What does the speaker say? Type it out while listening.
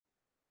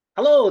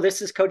Hello,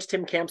 this is Coach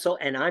Tim Campbell,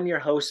 and I'm your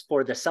host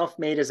for the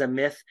Self-Made is a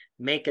Myth,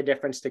 Make a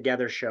Difference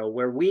Together show,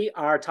 where we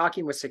are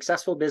talking with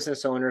successful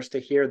business owners to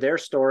hear their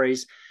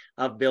stories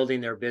of building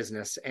their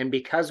business. And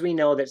because we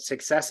know that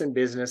success in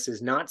business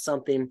is not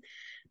something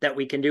that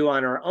we can do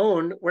on our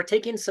own, we're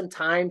taking some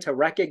time to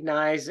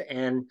recognize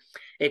and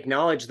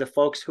acknowledge the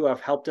folks who have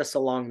helped us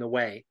along the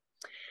way.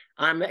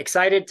 I'm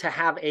excited to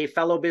have a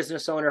fellow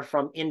business owner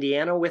from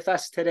Indiana with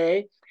us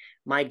today.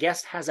 My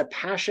guest has a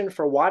passion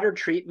for water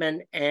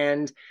treatment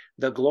and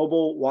the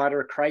global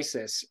water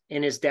crisis.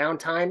 In his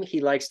downtime, he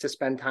likes to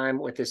spend time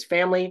with his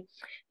family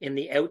in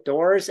the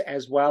outdoors,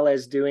 as well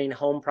as doing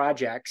home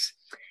projects.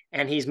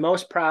 And he's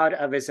most proud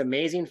of his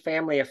amazing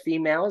family of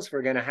females.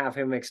 We're going to have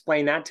him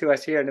explain that to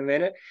us here in a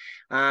minute,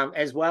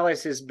 as well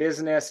as his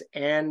business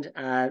and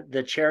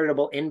the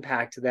charitable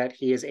impact that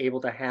he is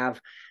able to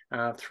have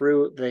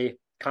through the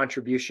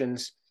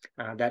contributions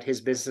that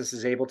his business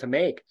is able to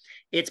make.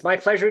 It's my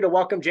pleasure to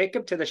welcome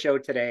Jacob to the show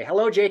today.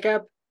 Hello,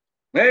 Jacob.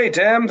 Hey,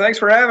 Tim. Thanks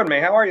for having me.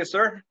 How are you,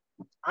 sir?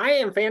 I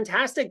am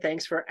fantastic.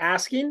 Thanks for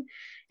asking.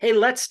 Hey,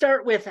 let's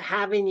start with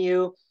having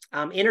you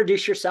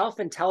introduce yourself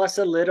and tell us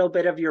a little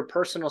bit of your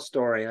personal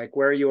story, like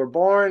where you were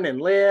born and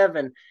live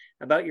and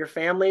about your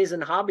families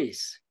and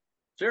hobbies.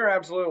 Sure,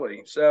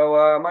 absolutely.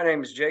 My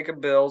name is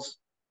Jacob Bills,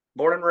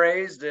 born and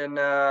raised in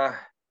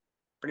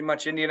pretty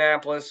much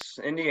Indianapolis,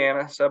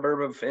 Indiana,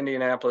 suburb of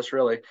Indianapolis,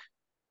 really,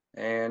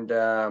 and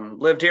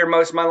lived here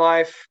most of my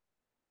life.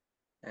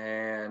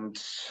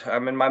 And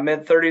I'm in my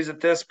mid 30s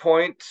at this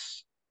point.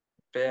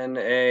 Been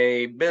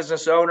a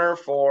business owner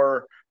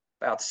for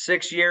about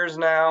 6 years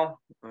now.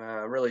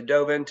 Really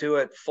dove into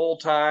it full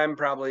time,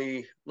 probably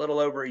a little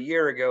over a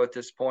year ago at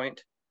this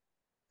point.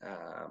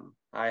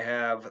 I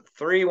have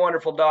three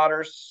wonderful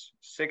daughters,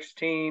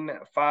 16,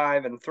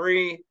 5, and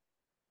 3.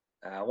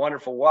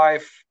 Wonderful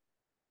wife.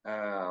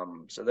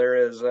 So there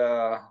is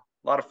a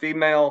lot of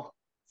females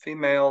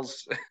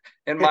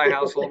in my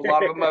household, a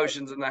lot of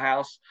emotions in the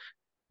house.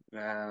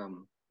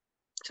 Um,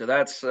 so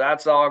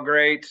that's all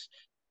great.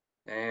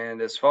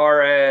 And as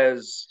far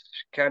as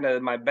kind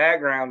of my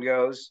background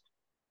goes,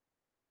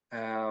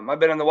 I've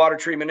been in the water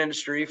treatment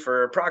industry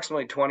for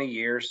approximately 20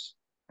 years.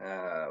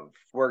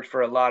 Worked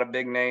for a lot of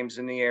big names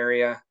in the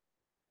area.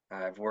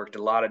 I've worked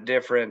a lot of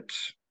different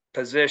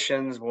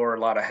positions, wore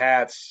a lot of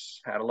hats,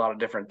 had a lot of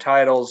different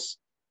titles.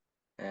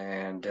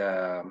 And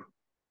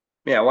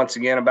yeah, once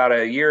again, about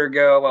a year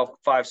ago, well,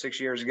 5, 6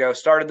 years ago,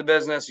 started the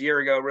business. A year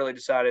ago, really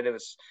decided it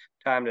was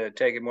time to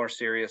take it more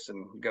serious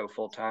and go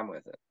full time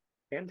with it.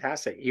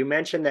 Fantastic. You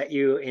mentioned that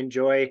you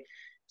enjoy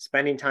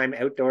spending time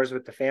outdoors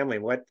with the family.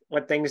 What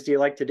things do you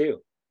like to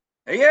do?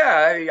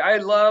 Yeah, I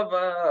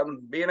love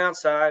being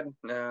outside,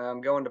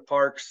 going to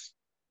parks,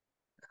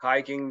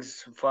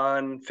 hiking's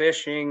fun,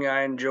 fishing.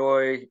 I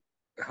enjoy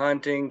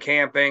hunting,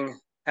 camping.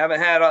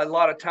 Haven't had a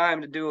lot of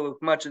time to do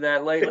much of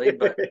that lately,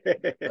 but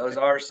those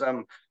are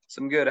some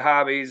good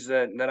hobbies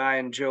that I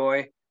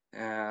enjoy.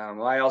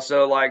 I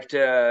also like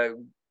to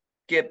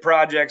get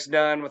projects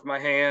done with my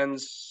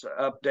hands,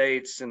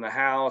 updates in the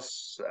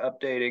house,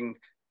 updating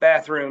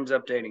bathrooms,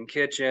 updating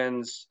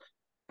kitchens,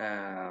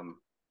 um,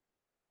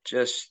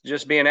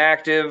 just being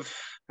active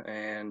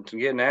and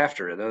getting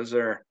after it. Those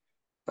are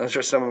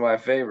some of my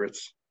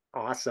favorites.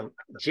 Awesome.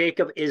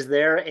 Jacob, is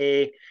there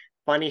a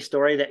funny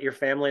story that your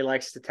family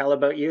likes to tell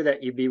about you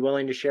that you'd be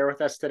willing to share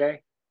with us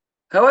today?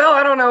 Oh, well,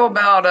 I don't know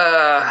about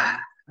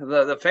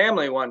the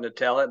family wanting to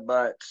tell it,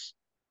 but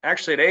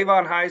actually at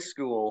Avon High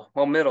School,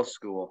 well, middle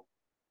school,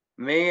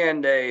 me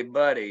and a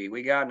buddy,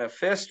 we got in a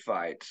fist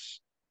fight,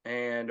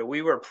 and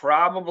we were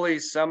probably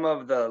some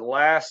of the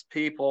last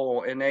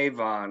people in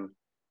Avon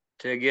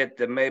to get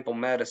the maple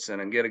medicine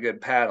and get a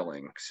good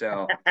paddling.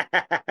 So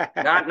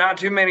not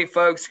too many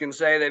folks can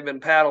say they've been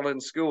paddled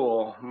in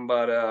school,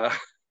 but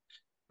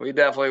we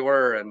definitely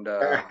were, and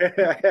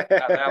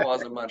that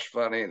wasn't much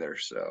fun either.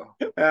 So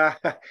Uh,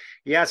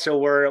 yeah, so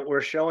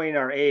we're showing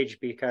our age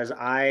because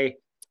I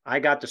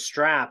got the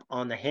strap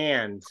on the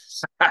hand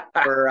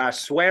for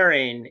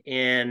swearing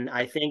in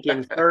I think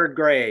in third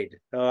grade.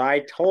 So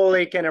I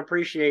totally can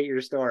appreciate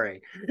your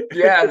story.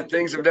 yeah,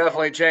 things have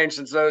definitely changed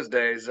since those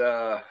days.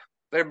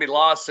 There'd be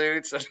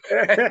lawsuits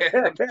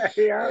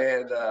Yeah.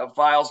 and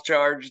files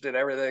charged and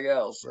everything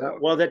else. So.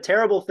 Well, the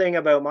terrible thing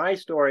about my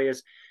story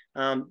is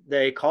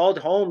they called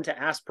home to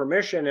ask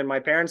permission, and my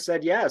parents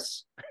said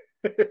yes.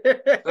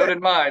 So did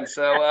mine.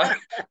 So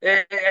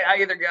I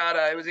either got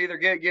it was either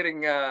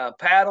getting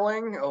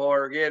paddling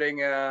or getting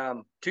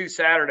 2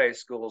 Saturday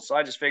schools. So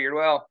I just figured,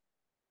 well,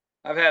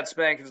 I've had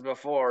spankings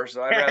before,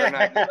 so I'd rather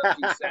not give up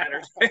 2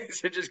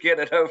 Saturdays and just get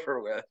it over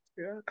with.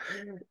 Yeah.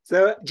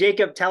 So,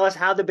 Jacob, tell us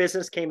how the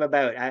business came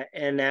about,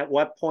 and at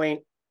what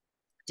point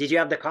did you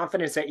have the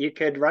confidence that you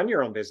could run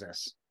your own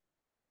business?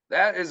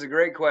 That is a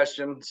great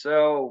question.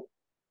 So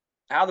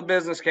how the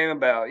business came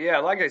about? Yeah,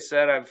 like I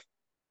said,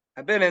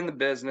 I've been in the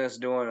business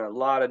doing a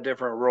lot of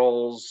different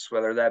roles,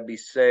 whether that be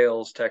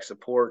sales, tech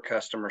support,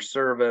 customer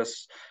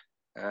service,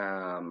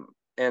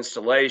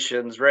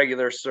 installations,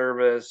 regular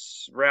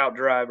service, route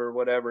driver,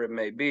 whatever it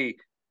may be.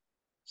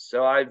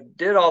 So I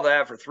did all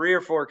that for 3 or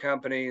 4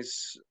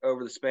 companies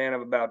over the span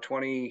of about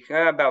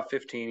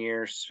 15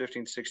 years,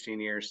 15,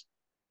 16 years.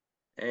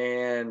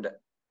 And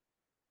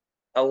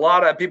a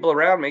lot of people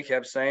around me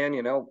kept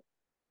saying,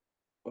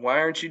 why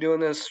aren't you doing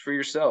this for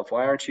yourself?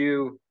 Why aren't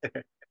you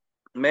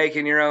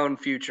making your own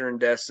future and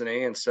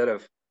destiny instead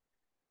of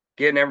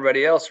getting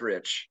everybody else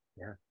rich?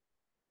 Yeah.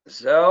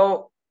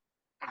 So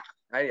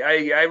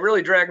I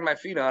really dragged my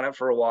feet on it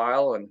for a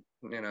while, and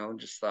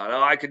just thought,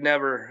 oh, I could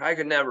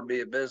never be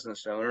a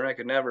business owner. I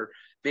could never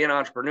be an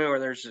entrepreneur.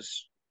 There's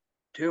just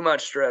too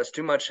much stress,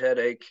 too much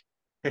headache.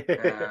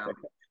 Um,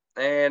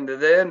 and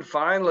then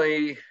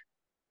finally,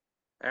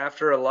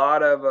 after a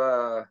lot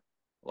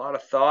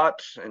of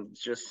thought and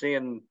just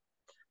seeing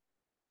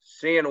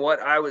what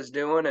I was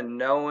doing and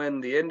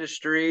knowing the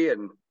industry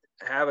and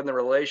having the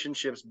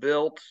relationships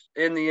built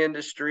in the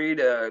industry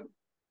to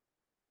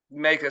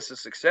make us a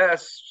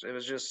success, it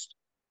was just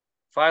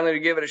finally to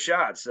give it a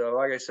shot. So,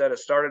 like I said, it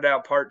started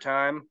out part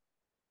time.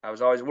 I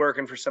was always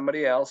working for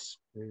somebody else,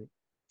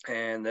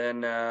 and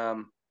then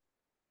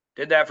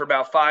did that for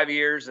about 5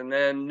 years, and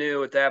then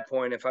knew at that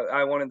point if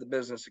I wanted the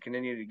business to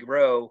continue to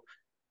grow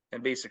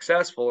and be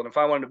successful, and if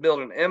I wanted to build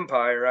an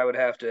empire, I would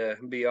have to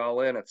be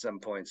all in at some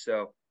point.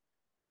 So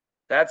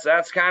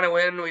that's kind of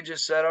when we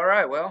just said, all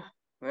right, well,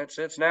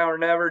 it's now or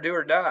never, do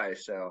or die.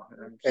 So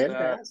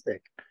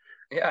Fantastic.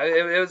 yeah,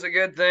 it was a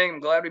good thing. I'm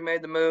glad we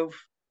made the move,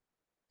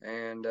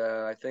 and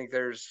I think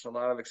there's a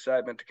lot of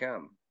excitement to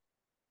come.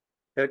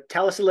 So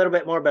tell us a little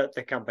bit more about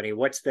the company.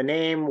 What's the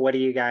name? What do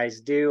you guys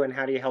do? And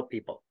how do you help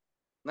people?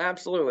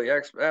 Absolutely,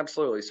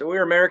 absolutely. So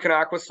we're American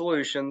Aqua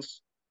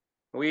Solutions.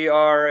 We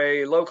are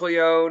a locally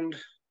owned,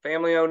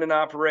 family owned and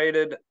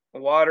operated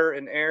water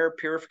and air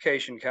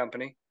purification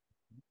company.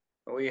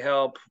 We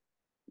help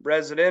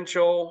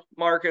residential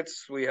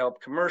markets, we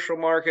help commercial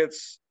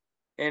markets,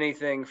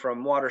 anything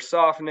from water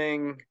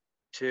softening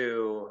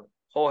to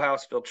whole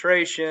house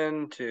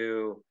filtration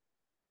to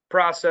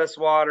processed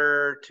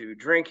water to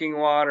drinking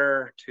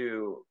water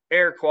to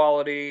air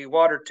quality,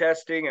 water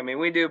testing. I mean,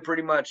 we do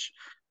pretty much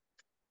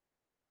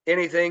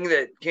anything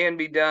that can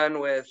be done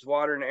with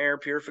water and air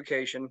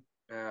purification,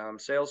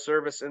 sales,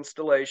 service,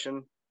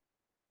 installation.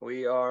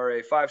 We are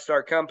a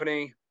 5-star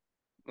company.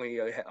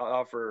 We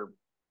offer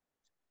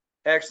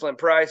excellent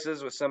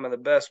prices with some of the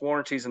best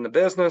warranties in the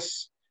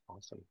business.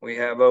 Awesome. We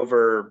have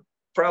over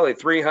probably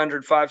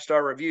 300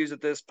 5-star reviews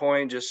at this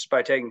point just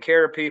by taking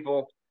care of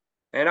people.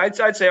 And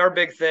I'd say our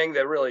big thing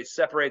that really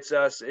separates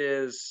us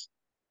is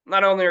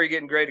not only are you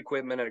getting great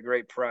equipment at a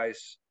great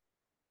price,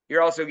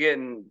 you're also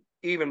getting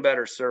even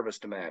better service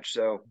to match.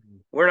 So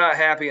we're not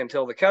happy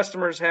until the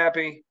customer's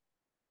happy.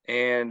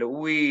 And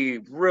we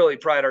really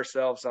pride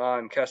ourselves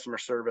on customer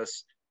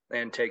service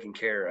and taking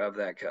care of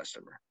that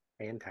customer.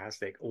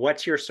 Fantastic.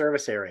 What's your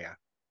service area?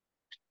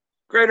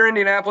 Greater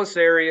Indianapolis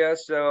area.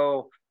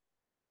 So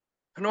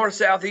north,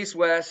 south, east,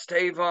 west,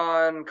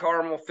 Avon,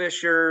 Carmel,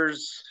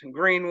 Fishers,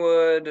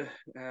 Greenwood.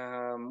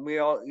 We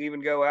all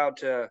even go out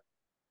to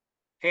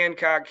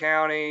Hancock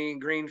County,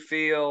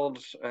 Greenfield.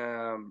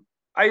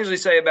 I usually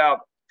say about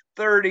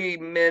 30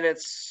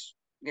 minutes,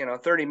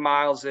 30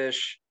 miles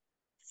ish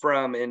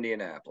from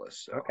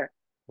Indianapolis. So. Okay,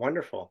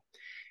 wonderful.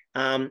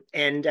 And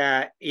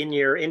in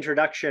your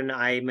introduction,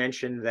 I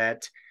mentioned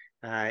that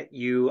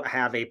you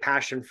have a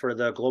passion for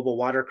the global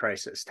water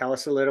crisis. Tell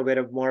us a little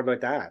bit more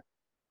about that.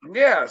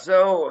 Yeah,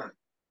 so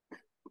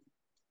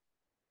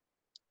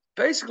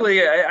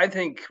basically, I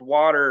think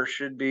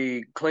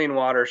clean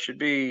water should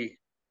be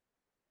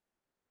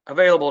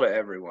available to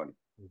everyone.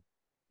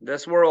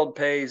 This world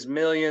pays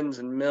millions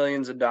and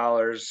millions of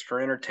dollars for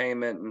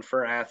entertainment and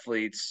for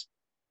athletes.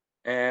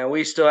 And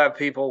we still have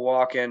people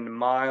walking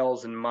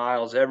miles and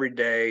miles every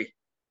day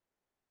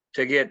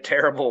to get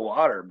terrible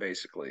water,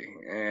 basically.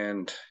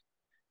 And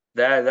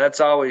that's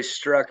always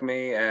struck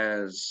me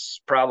as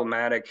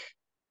problematic.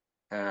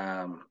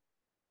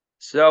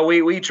 So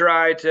we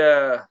try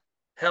to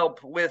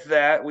help with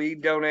that. We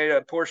donate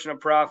a portion of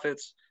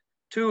profits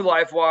to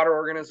Life Water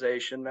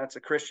Organization. That's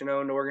a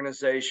Christian-owned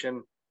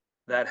organization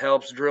that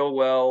helps drill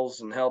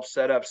wells and helps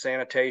set up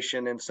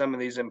sanitation in some of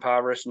these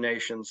impoverished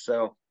nations.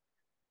 So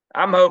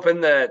I'm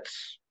hoping that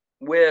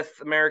with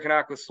American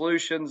Aqua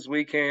Solutions,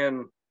 we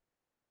can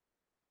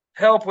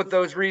help with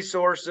those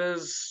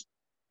resources,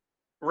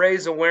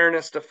 raise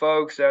awareness to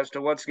folks as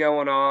to what's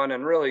going on,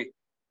 and really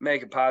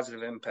make a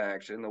positive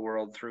impact in the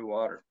world through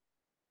water.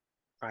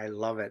 I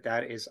love it.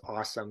 That is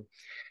awesome.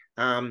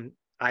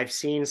 I've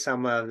seen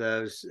some of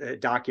those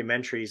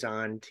documentaries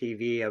on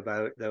TV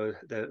about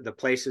the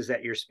places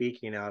that you're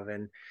speaking of,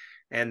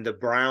 and the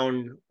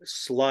brown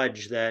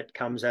sludge that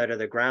comes out of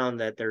the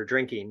ground that they're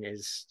drinking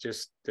is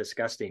just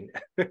disgusting.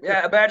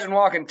 Yeah, imagine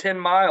walking 10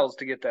 miles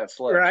to get that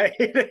sludge. Right.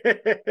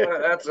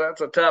 That's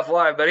a tough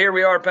life. But here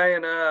we are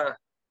paying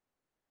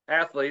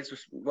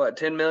athletes what,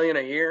 10 million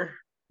a year?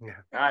 Yeah.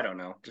 I don't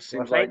know. Just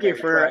seems well, like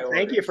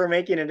thank you for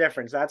making a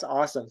difference. That's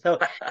awesome. So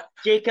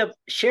Jacob,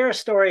 share a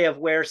story of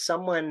where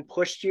someone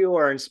pushed you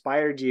or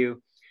inspired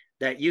you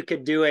that you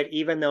could do it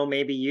even though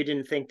maybe you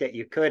didn't think that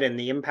you could, and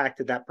the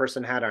impact that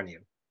person had on you.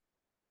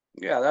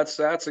 Yeah, that's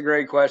a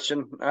great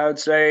question. I would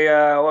say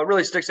what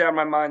really sticks out in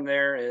my mind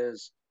there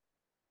is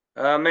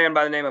a man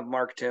by the name of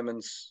Mark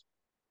Timmons.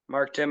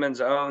 Mark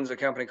Timmons owns a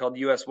company called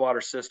U.S. Water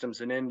Systems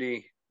in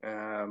Indy,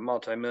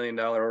 multi-million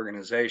dollar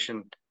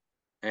organization,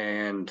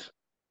 and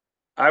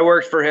I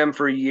worked for him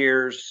for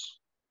years.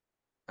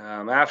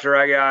 After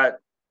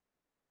I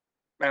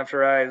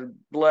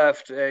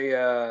left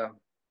a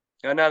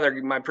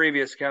another my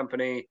previous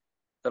company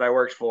that I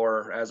worked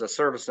for as a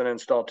service and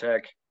install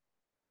tech,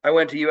 I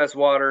went to U.S.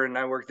 Water and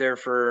I worked there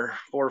for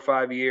 4 or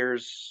 5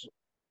 years,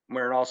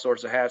 wearing all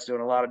sorts of hats, doing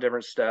a lot of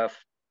different stuff,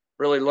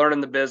 really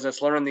learning the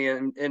business, learning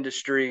the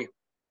industry,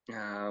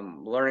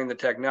 learning the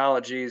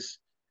technologies.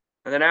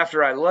 And then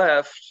after I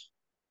left,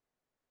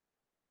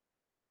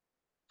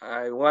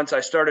 once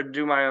I started to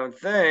do my own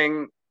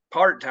thing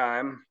part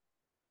time,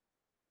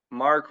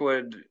 Mark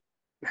would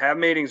have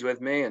meetings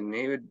with me, and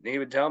he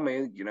would tell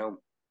me,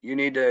 you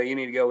need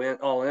to go in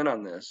all in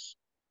on this.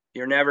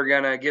 You're never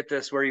gonna get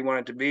this where you want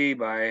it to be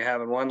by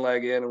having one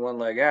leg in and one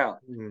leg out.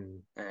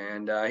 Mm.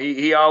 And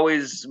he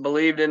always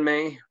believed in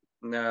me.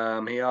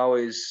 He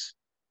always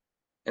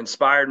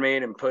inspired me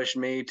and pushed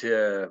me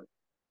to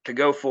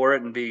go for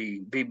it and be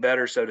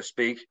better, so to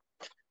speak.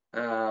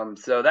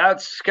 So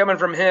that's coming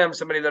from him,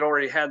 somebody that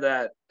already had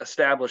that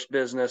established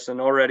business and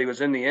already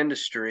was in the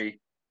industry.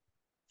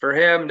 For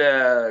him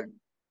to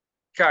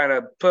kind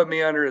of put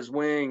me under his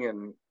wing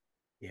and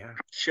Yeah.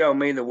 show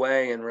me the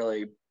way and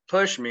really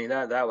push me,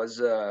 that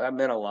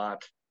meant a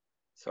lot.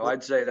 So Well,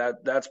 I'd say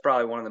that's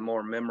probably one of the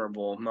more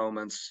memorable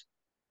moments,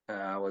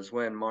 was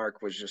when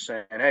Mark was just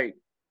saying, "Hey,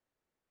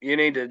 you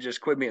need to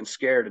just quit being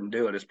scared and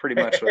do it." Is pretty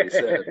much what he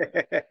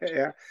said.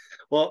 yeah.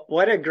 Well,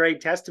 what a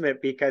great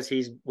testament because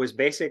he was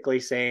basically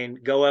saying,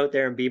 go out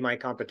there and be my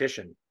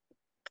competition.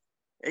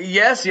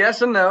 Yes,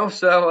 yes, and no.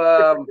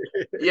 So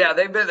yeah,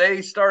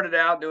 they started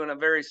out doing a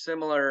very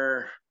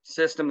similar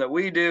system that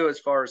we do as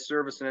far as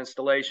service and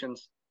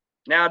installations.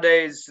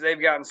 Nowadays, they've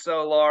gotten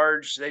so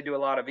large; they do a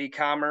lot of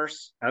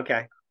e-commerce.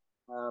 Okay.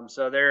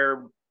 So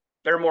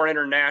they're more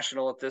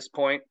international at this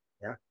point.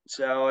 Yeah.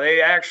 So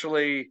they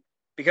actually,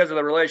 because of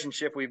the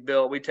relationship we've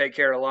built, we take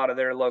care of a lot of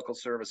their local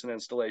service and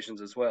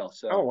installations as well. Oh,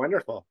 So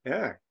wonderful.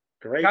 Yeah.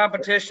 Great.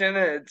 competition,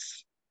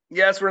 it's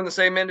yes, we're in the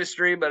same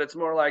industry, but it's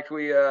more like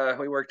we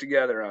work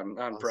together on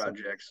Awesome.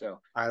 projects. So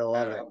I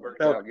love it. it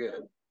worked So, out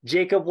good.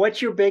 Jacob, what's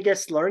your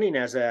biggest learning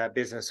as a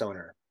business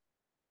owner?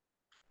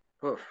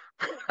 Oof.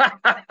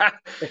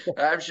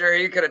 I'm sure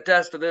you could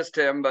attest to this,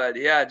 Tim, but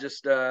yeah,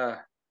 just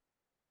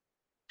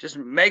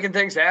making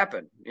things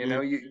happen.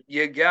 Mm.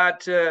 You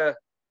got to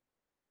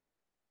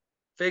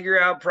figure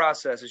out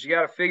processes. You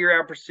got to figure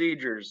out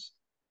procedures.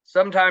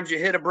 Sometimes you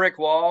hit a brick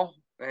wall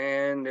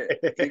and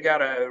you got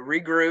to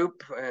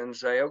regroup and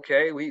say,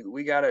 okay,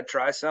 we got to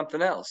try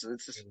something else.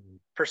 It's just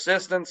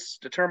persistence,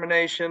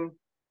 determination.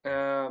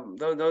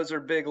 Those are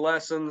big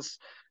lessons.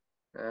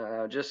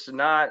 Just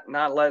not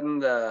letting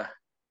the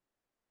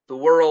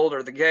world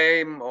or the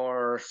game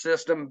or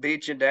system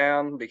beat you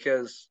down,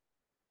 because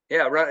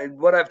yeah,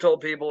 what I've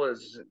told people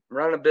is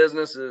running a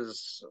business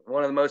is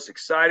one of the most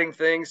exciting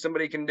things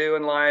somebody can do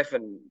in life,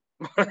 and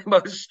one of the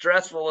most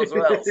stressful as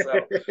well.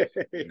 So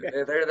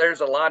Yeah.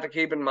 there's a lot to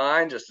keep in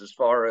mind, just as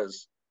far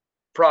as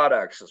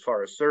products, as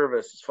far as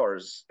service, as far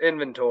as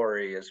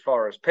inventory, as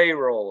far as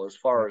payroll, as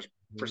far as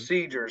Mhm.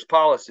 procedures,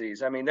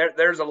 policies. I mean,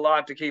 there's a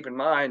lot to keep in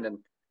mind, and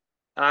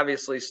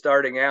obviously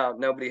starting out,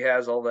 nobody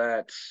has all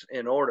that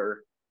in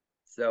order.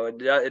 So it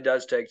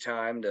does take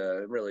time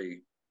to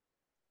really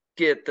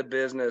get the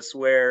business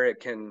where it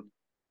can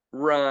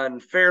run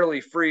fairly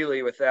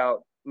freely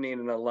without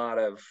needing a lot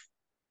of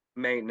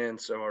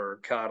maintenance or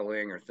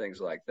coddling or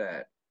things like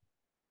that.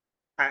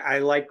 I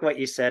like what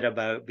you said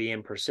about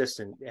being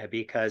persistent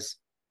because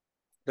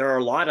there are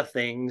a lot of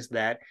things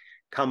that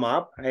come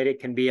up, right? It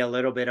can be a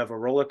little bit of a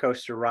roller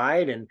coaster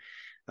ride,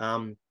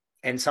 um,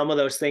 and some of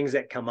those things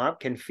that come up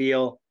can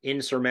feel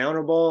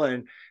insurmountable,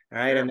 and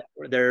right, Sure. and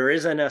there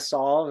isn't a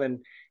solve,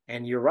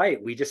 and you're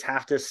right. We just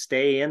have to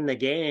stay in the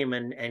game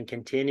and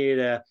continue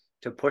to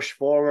push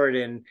forward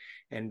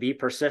and be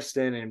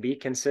persistent and be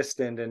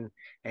consistent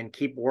and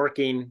keep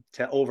working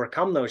to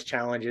overcome those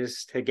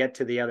challenges to get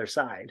to the other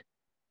side.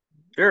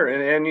 Sure,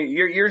 and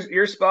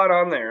you're spot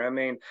on there. I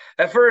mean,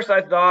 at first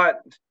I thought,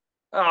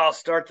 oh, I'll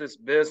start this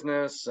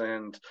business,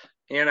 and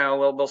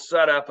we'll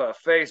set up a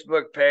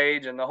Facebook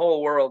page, and the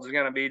whole world's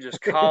going to be just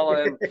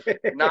calling,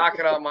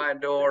 knocking on my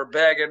door,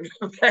 begging,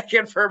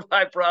 begging for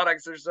my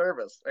products or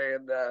service.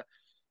 And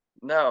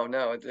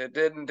no, it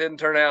didn't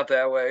turn out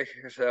that way.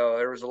 So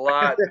there was a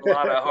lot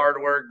of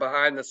hard work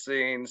behind the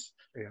scenes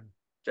Yeah.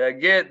 to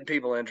get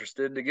people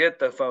interested, to get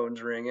the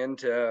phones ringing,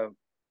 to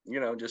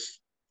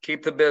just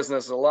keep the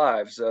business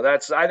alive. So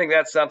I think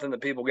that's something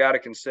that people got to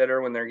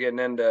consider when they're getting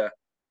into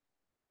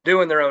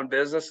doing their own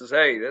business. Is,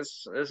 hey,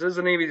 this is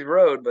an easy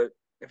road, but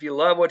if you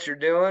love what you're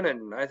doing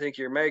and I think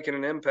you're making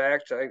an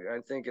impact, I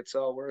think it's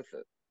all worth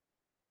it.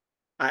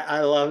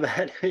 I love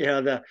that.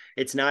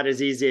 It's not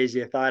as easy as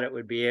you thought it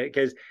would be,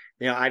 because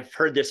I've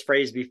heard this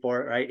phrase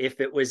before, right?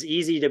 If it was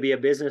easy to be a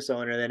business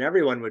owner, then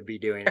everyone would be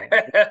doing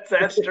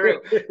That's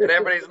true, and it.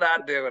 everybody's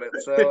not doing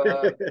it.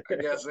 So I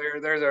guess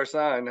there's our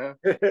sign, huh?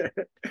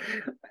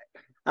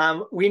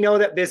 We know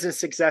that business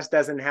success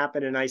doesn't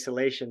happen in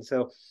isolation.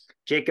 So,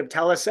 Jacob,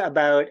 tell us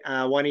about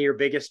one of your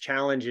biggest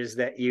challenges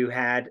that you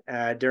had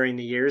during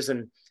the years,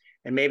 and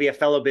maybe a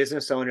fellow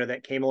business owner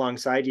that came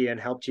alongside you and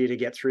helped you to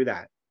get through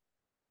that.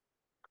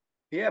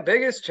 Yeah,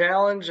 biggest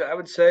challenge I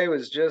would say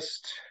was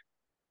just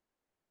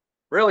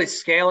really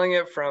scaling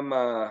it from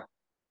a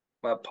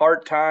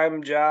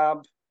part-time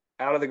job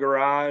out of the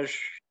garage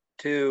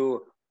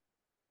to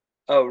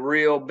a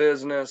real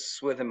business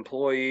with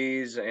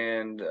employees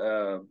and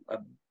a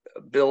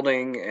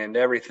building and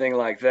everything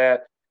like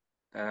that.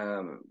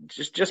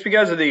 Just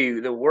because of the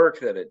work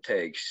that it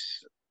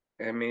takes.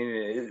 I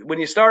mean, when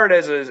you start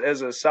as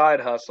a side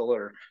hustle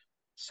or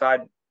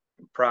side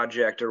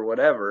project or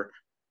whatever,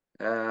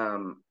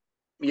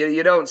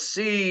 you don't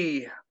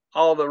see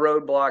all the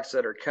roadblocks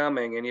that are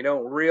coming, and you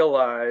don't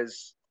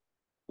realize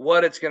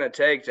what it's going to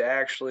take to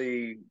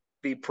actually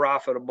be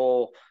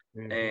profitable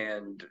Mm-hmm.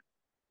 and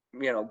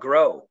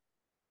grow.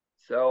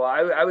 So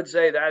I would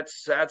say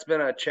that's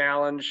been a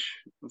challenge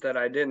that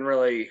I didn't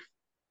really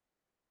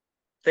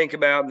think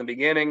about in the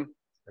beginning.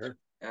 Sure.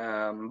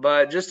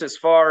 But just as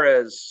far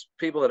as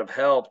people that have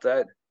helped,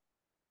 that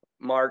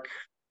Mark,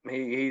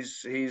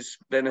 he's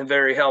been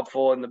very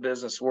helpful in the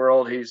business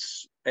world.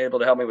 He's able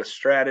to help me with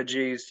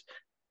strategies,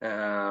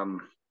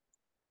 um,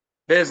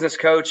 business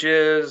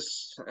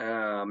coaches,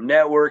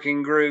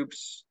 networking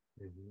groups.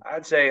 Mm-hmm.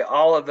 I'd say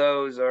all of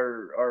those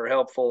are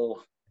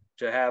helpful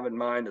to have in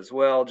mind as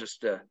well,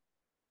 just to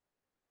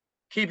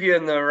keep you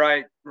in the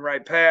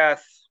right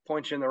path,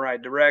 point you in the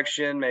right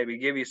direction, maybe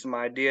give you some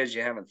ideas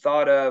you haven't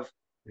thought of.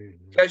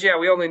 Mm-hmm. Because yeah,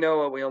 we only know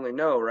what we only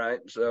know, right?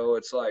 So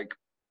it's like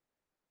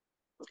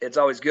it's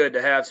always good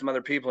to have some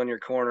other people in your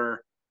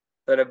corner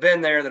that have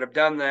been there, that have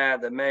done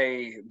that, that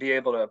may be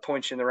able to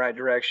point you in the right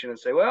direction and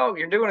say, well,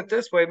 you're doing it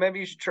this way. Maybe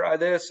you should try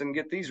this and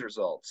get these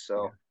results. Yeah.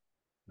 So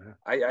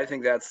Yeah. I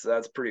think that's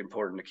pretty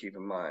important to keep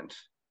in mind.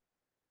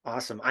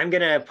 Awesome. I'm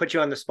going to put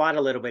you on the spot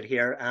a little bit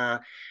here.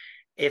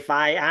 If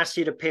I asked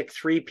you to pick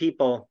three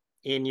people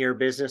in your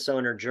business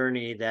owner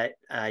journey that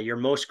you're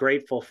most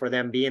grateful for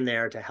them being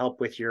there to help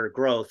with your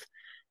growth,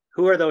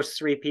 who are those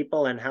three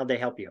people and how they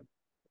help you?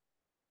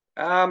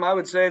 I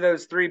would say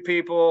those three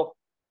people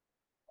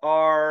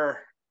are,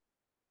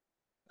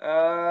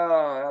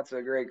 that's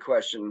a great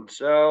question.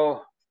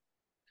 So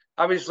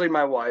obviously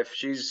my wife,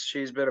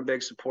 she's been a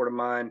big support of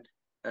mine.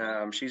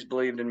 She's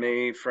believed in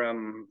me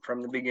from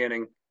the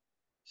beginning.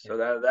 Yeah. So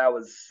that And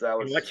was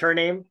what's her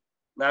name?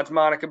 that's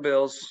Monica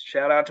Bills.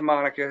 Shout out to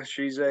Monica.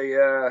 She's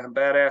a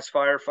badass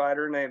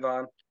firefighter in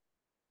Avon.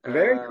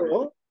 Very Um,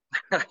 cool.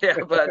 yeah,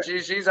 but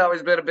she's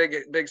always been a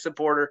big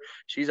supporter.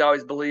 She's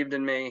always believed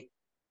in me.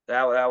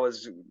 That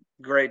was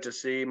great to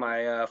see.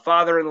 My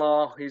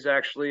father-in-law, he's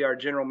actually our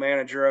general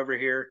manager over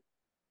here,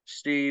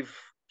 Steve.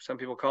 Some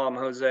people call him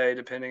Jose,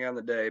 depending on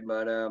the day,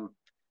 but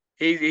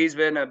he's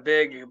been a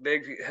big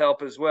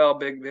help as well,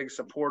 big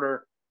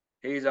supporter.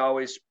 He's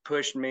always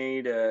pushed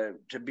me to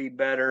be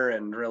better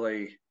and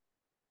really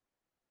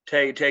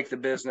take the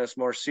business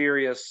more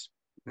serious.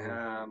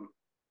 Mm. Um,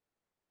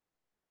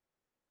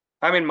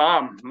 I mean,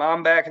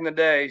 mom back in the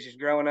day, she's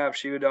growing up.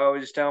 She would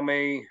always tell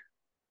me,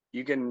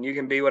 "You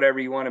can be whatever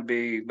you want to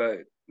be, but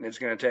it's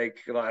going to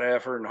take a lot of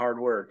effort and hard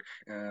work."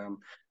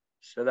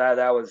 So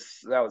that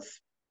was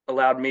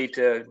allowed me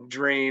to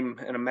dream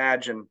and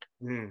imagine.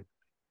 Mm.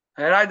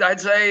 And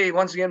I'd say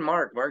once again,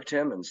 Mark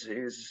Timmons.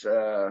 He's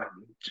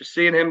just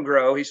seeing him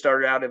grow. He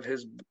started out of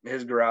his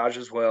garage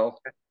as well,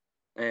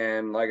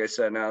 and like I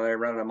said, now they're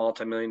running a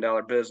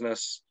multi-million-dollar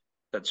business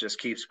that just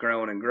keeps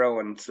growing and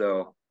growing.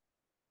 So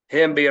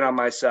him being on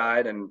my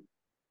side and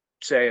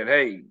saying,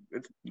 "Hey,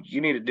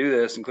 you need to do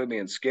this," including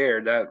being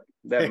scared, that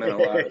meant a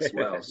lot as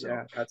well. So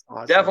Yeah, that's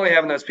awesome. definitely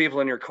having those people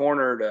in your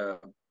corner to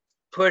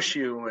push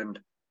you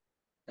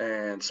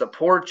and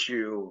support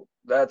you.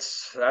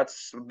 That's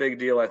a big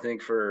deal, I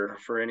think, for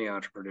any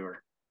entrepreneur.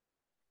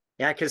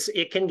 Yeah, because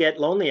it can get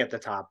lonely at the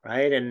top,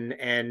 right?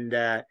 And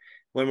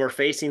when we're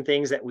facing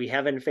things that we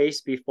haven't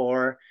faced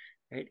before,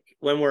 right?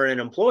 When we're an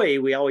employee,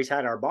 we always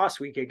had our boss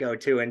we could go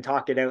to and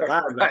talk it out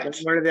loud.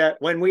 But Right,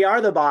 when we are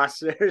the boss,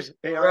 there's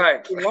right.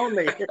 it's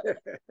lonely.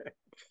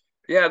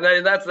 Yeah,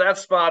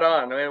 that's spot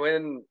on. I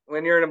mean,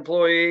 when you're an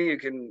employee,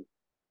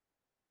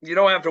 you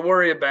don't have to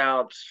worry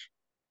about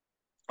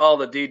all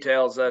the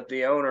details that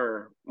the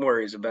owner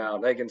worries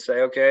about. They can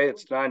say, okay,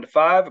 it's 9 to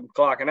 5, I'm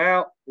clocking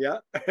out. Yeah.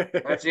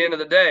 That's the end of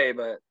the day,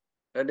 but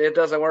it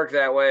doesn't work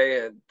that way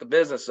at the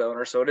business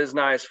owner. So it is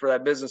nice for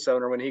that business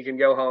owner when he can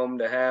go home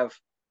to have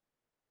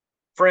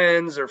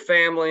friends or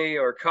family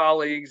or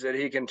colleagues that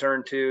he can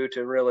turn to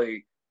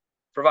really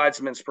provide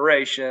some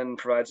inspiration,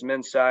 provide some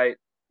insight,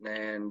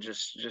 and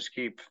just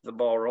keep the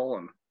ball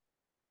rolling.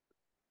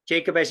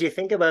 Jacob, as you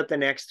think about the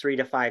next 3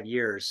 to 5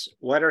 years,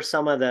 what are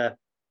some of the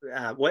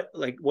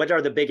what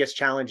are the biggest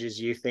challenges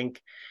you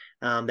think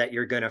that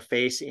you're going to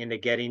face into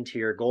getting to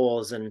your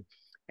goals, and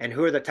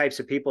who are the types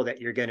of people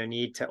that you're going to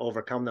need to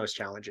overcome those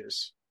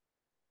challenges?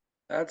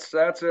 That's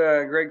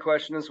a great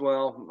question as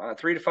well.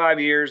 3 to 5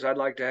 years, I'd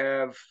like to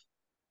have,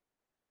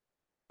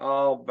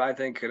 I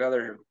think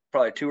another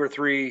probably 2 or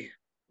 3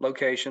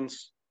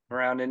 locations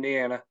around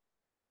Indiana.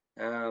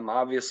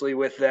 Obviously,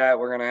 with that,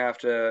 we're going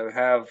to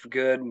have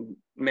good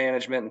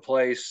management in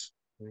place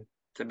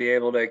to be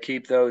able to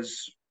keep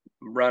those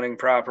running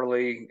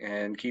properly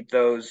and keep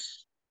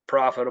those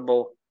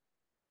profitable.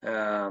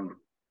 But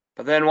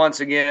then once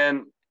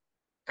again,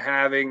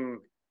 having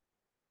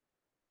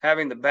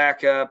the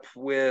backup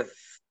with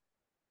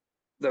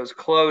those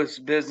close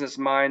business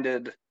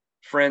minded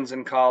friends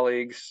and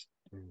colleagues,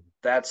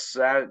 that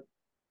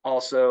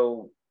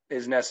also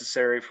is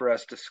necessary for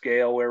us to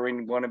scale where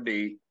we want to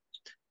be.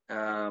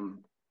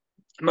 I'm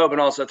hoping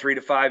also 3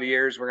 to 5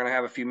 years, we're going to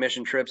have a few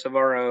mission trips of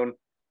our own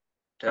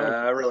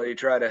to really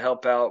try to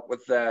help out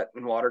with that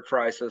water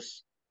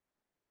crisis.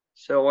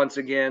 So once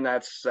again, I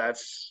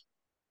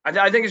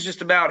think it's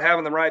just about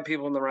having the right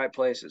people in the right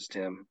places,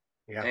 Tim.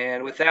 Yeah.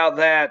 And without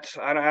that,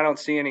 I don't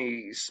see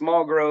any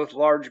small growth,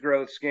 large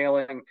growth,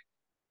 scaling,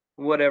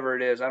 whatever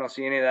it is. I don't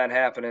see any of that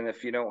happening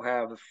if you don't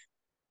have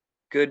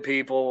good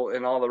people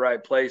in all the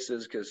right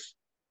places, because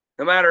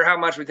no matter how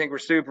much we think we're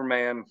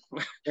Superman,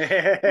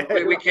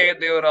 we can't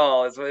do it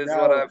all. Is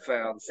what I've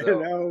found. So.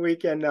 No, we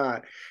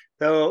cannot.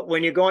 So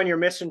when you go on your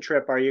mission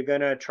trip, are you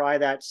going to try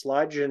that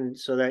sludge, and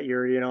so that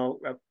you're,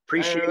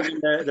 appreciating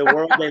the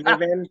world they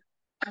live in?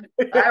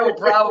 I will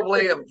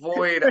probably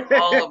avoid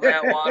all of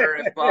that water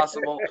if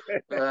possible.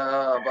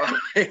 But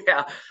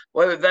yeah,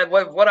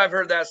 what I've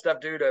heard that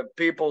stuff do to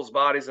people's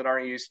bodies that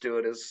aren't used to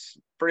it is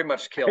pretty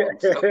much kill them.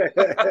 So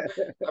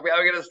I'm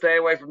going to stay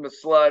away from the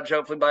sludge.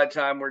 Hopefully, by the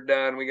time we're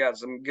done, we got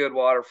some good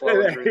water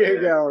flowing through there. There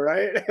you go,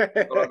 right?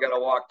 People don't got to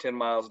walk 10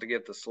 miles to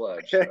get the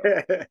sludge. So.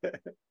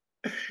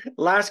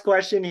 Last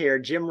question here.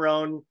 Jim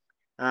Rohn,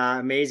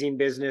 amazing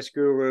business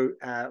guru,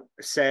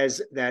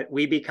 says that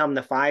we become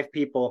the 5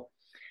 people,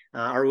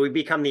 or we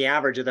become the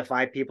average of the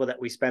 5 people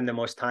that we spend the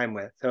most time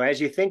with. So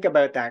as you think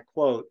about that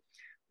quote,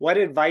 what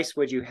advice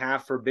would you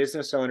have for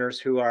business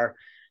owners who are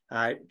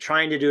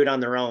trying to do it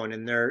on their own,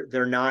 and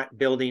they're not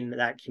building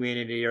that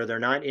community, or they're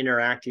not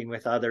interacting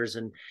with others,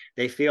 and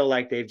they feel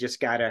like they've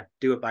just got to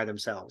do it by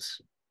themselves?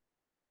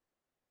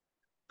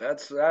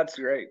 That's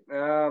great.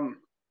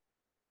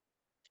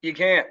 You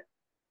can't.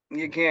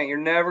 You're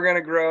never going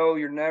to grow.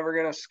 You're never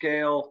going to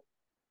scale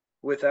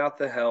without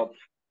the help.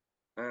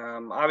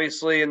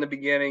 Obviously, in the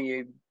beginning,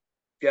 you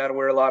got to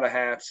wear a lot of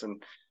hats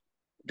and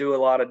do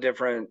a lot of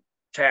different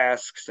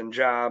tasks and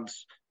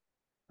jobs.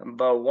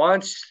 But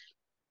once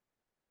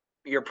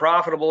you're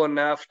profitable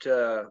enough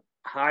to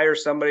hire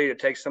somebody to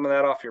take some of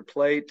that off your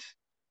plate,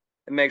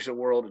 it makes a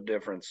world of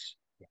difference.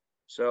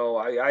 So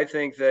I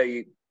think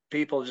that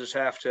people just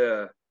have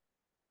to,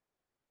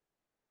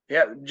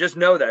 just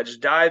know that.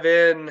 Just dive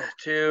in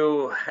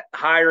to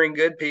hiring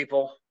good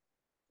people,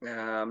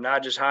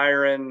 not just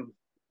hiring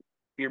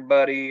your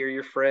buddy or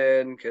your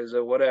friend because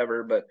of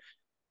whatever, but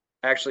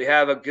actually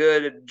have a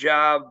good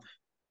job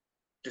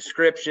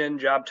description,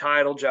 job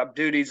title, job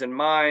duties in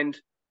mind.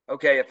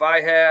 Okay, if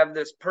I have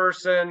this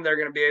person, they're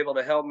going to be able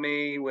to help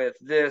me with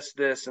this,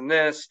 this, and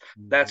this.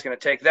 That's going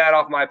to take that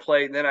off my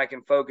plate. And then I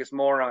can focus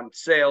more on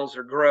sales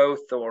or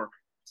growth or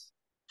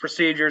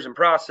procedures and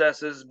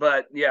processes.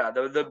 But yeah,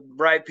 the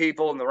right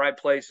people in the right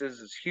places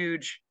is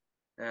huge.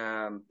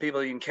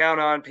 People you can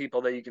count on,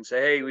 people that you can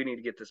say, hey, we need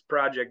to get this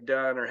project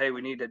done, or hey,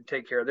 we need to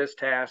take care of this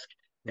task,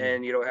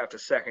 and you don't have to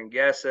second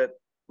guess it.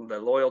 The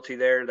loyalty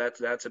there,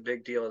 that's a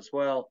big deal as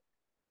well.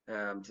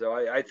 So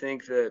I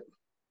think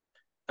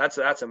that's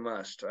a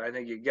must. I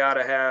think you got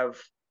to have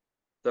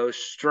those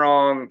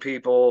strong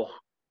people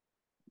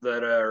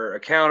that are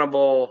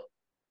accountable,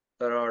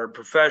 that are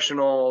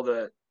professional,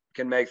 that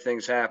can make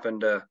things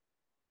happen to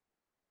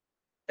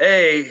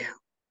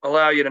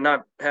allow you to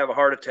not have a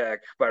heart attack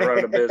by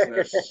running a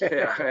business,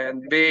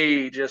 and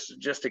B,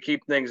 just to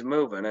keep things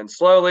moving. And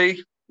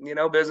slowly,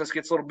 business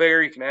gets a little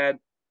bigger, you can add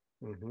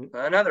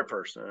another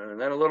person, and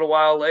then a little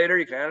while later,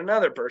 you can add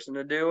another person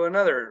to do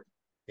another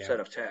set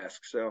of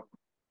tasks. So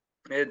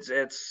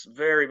it's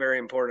very, very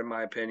important, in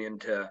my opinion,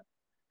 to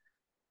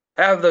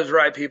have those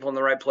right people in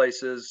the right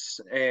places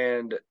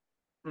and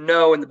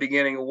know in the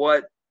beginning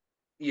what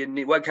you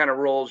need, what kind of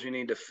roles you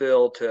need to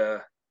fill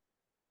to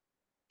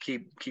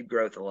keep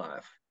growth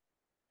alive.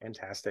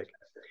 Fantastic.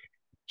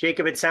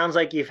 Jacob, it sounds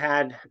like you've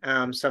had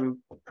some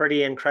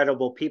pretty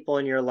incredible people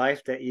in your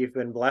life that you've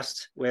been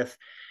blessed with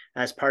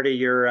as part of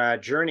your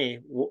journey.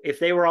 If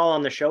they were all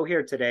on the show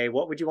here today,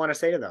 what would you want to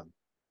say to them?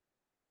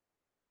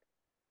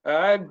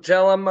 I'd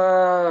tell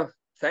them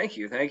thank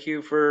you. Thank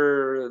you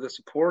for the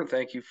support.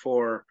 Thank you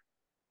for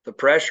the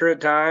pressure at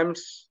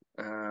times.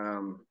 I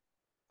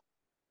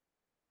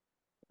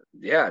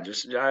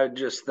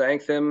just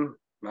thank them.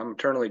 I'm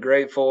eternally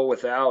grateful.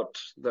 Without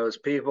those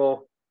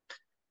people,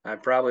 I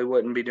probably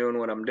wouldn't be doing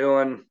what I'm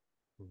doing.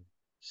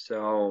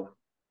 So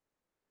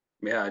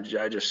I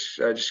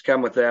just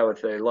come with that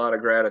with a lot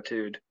of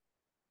gratitude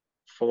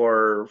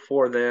for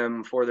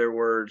them, for their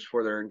words,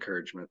 for their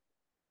encouragement.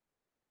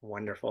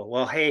 Wonderful.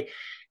 Well, hey,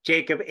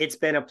 Jacob, it's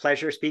been a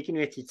pleasure speaking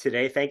with you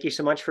today. Thank you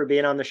so much for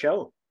being on the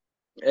show.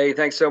 Hey,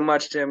 thanks so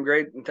much, Tim.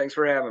 Great. And thanks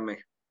for having me.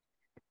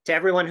 To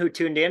everyone who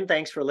tuned in,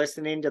 thanks for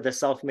listening to the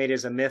Self-Made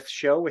is a Myth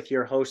show with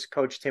your host,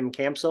 Coach Tim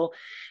Campsell.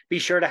 Be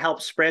sure to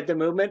help spread the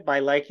movement by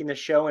liking the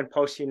show and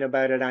posting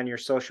about it on your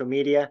social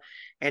media.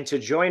 And to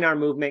join our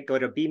movement, go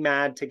to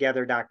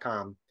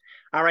bemadtogether.com.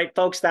 All right,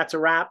 folks, that's a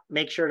wrap.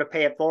 Make sure to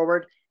pay it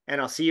forward,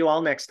 and I'll see you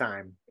all next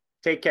time.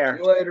 Take care.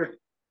 See you later.